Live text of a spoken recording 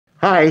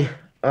Hi,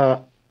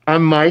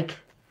 I'm Mike,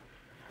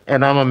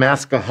 and I'm a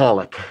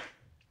maskaholic.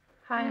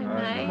 Hi,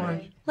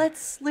 Mike.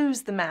 Let's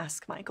lose the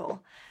mask,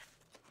 Michael.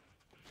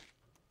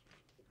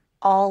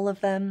 All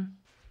of them.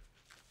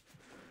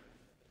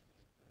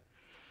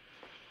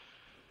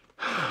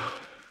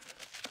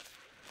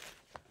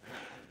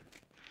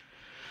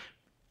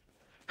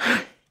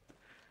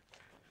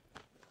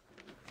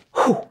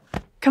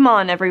 Come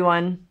on,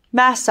 everyone.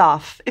 Masks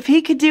off. If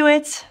he could do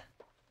it.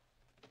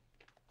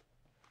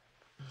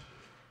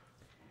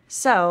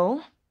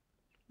 So,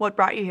 what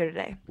brought you here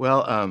today?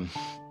 Well,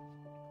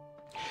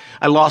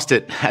 I lost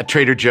it at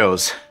Trader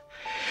Joe's.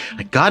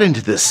 I got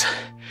into this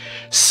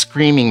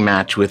screaming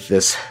match with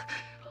this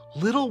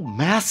little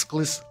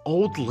maskless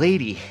old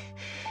lady.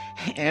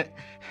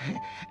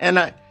 And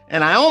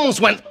I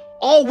almost went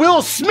all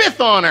Will Smith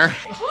on her.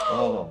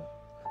 Oh.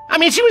 I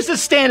mean, she was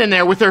just standing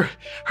there with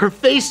her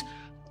face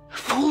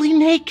fully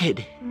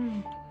naked.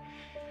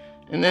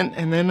 And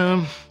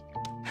then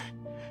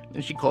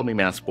she called me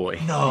Mask Boy.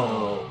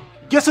 No.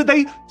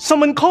 Yesterday,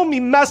 someone called me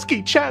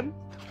Masky-chan.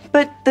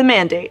 But the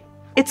mandate,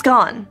 it's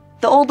gone.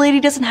 The old lady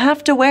doesn't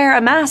have to wear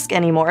a mask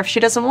anymore if she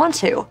doesn't want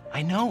to.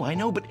 I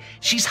know, but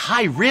she's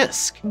high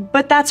risk.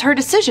 But that's her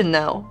decision,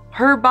 though.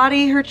 Her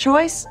body, her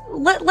choice.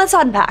 Let's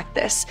unpack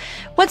this.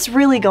 What's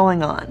really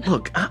going on?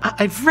 Look,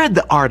 I've read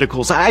the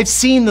articles. I've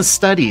seen the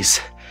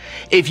studies.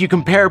 If you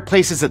compare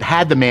places that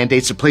had the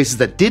mandates to places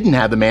that didn't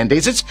have the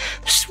mandates,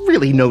 there's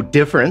really no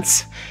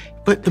difference.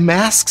 But the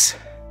masks,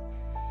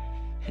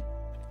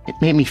 it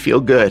made me feel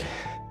good.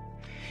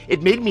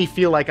 It made me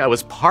feel like I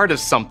was part of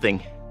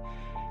something.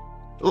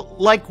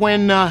 Like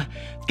when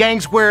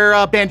gangs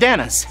wear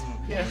bandanas.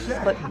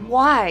 But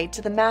why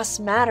do the masks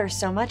matter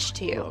so much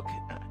to you? Look,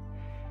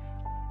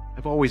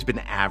 I've always been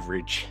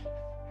average.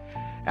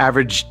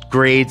 Average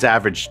grades,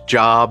 average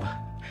job,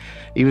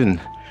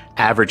 even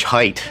average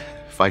height,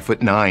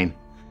 5'9".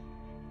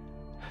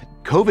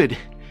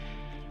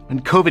 When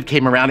COVID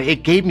came around,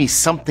 it gave me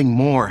something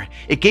more.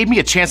 It gave me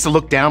a chance to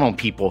look down on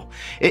people,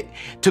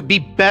 to be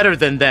better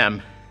than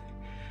them.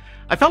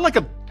 I felt like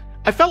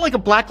a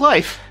black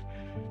life.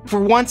 For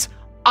once,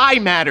 I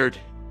mattered.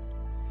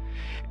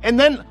 And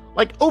then,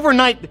 like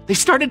overnight, they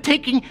started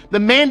taking the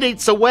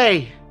mandates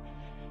away.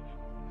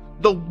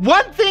 The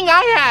one thing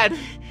I had,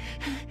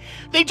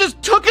 they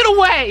just took it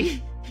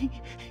away.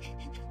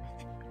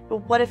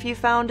 But what if you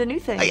found a new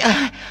thing?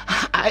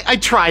 I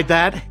tried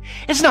that.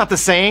 It's not the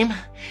same.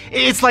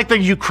 It's like the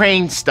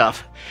Ukraine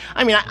stuff.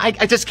 I mean,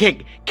 I just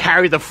can't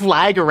carry the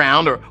flag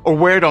around or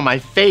wear it on my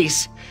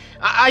face.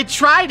 I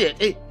tried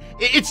it.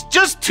 It's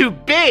just too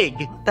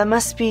big. That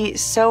must be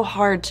so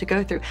hard to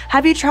go through.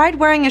 Have you tried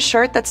wearing a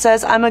shirt that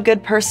says, "I'm a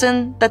good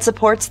person," that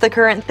supports the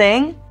current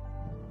thing?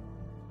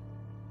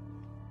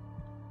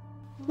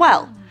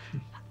 Well,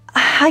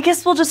 I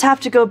guess we'll just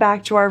have to go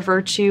back to our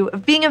virtue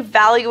of being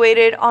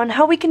evaluated on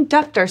how we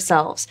conduct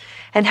ourselves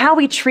and how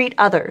we treat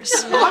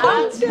others.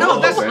 No,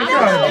 that's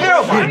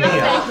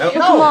terrible.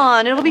 Come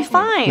on, it'll be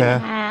fine.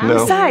 No.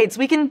 Besides,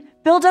 we can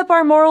build up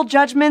our moral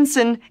judgments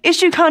and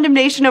issue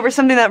condemnation over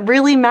something that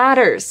really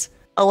matters.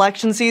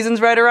 Election season's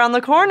right around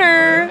the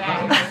corner.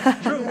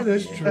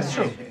 That's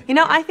true. You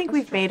know, I think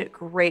we've made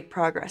great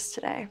progress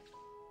today.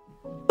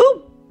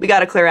 Ooh, we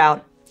gotta clear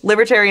out.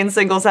 Libertarian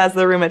Singles has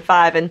the room at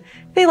 5, and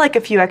they like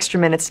a few extra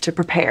minutes to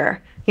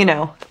prepare. You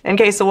know, in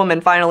case a woman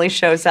finally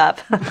shows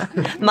up.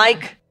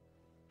 Mike?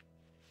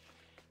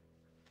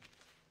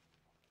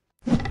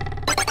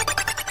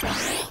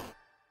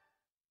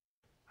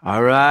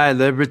 All right,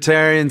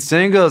 Libertarian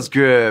Singles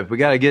Group. We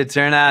got a good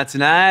turnout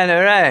tonight.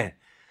 All right.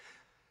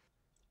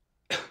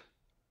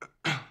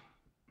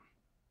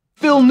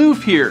 Phil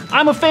Noof here.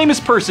 I'm a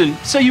famous person,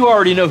 so you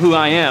already know who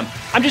I am.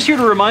 I'm just here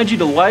to remind you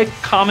to like,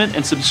 comment,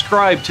 and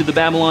subscribe to the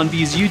Babylon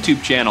Bees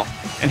YouTube channel,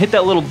 and hit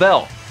that little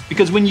bell,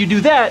 because when you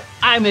do that,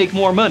 I make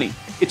more money.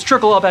 It's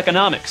trickle-up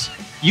economics.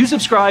 You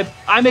subscribe,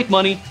 I make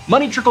money,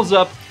 money trickles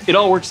up, it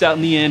all works out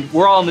in the end,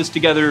 we're all in this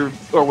together,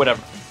 or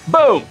whatever.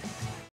 Boom!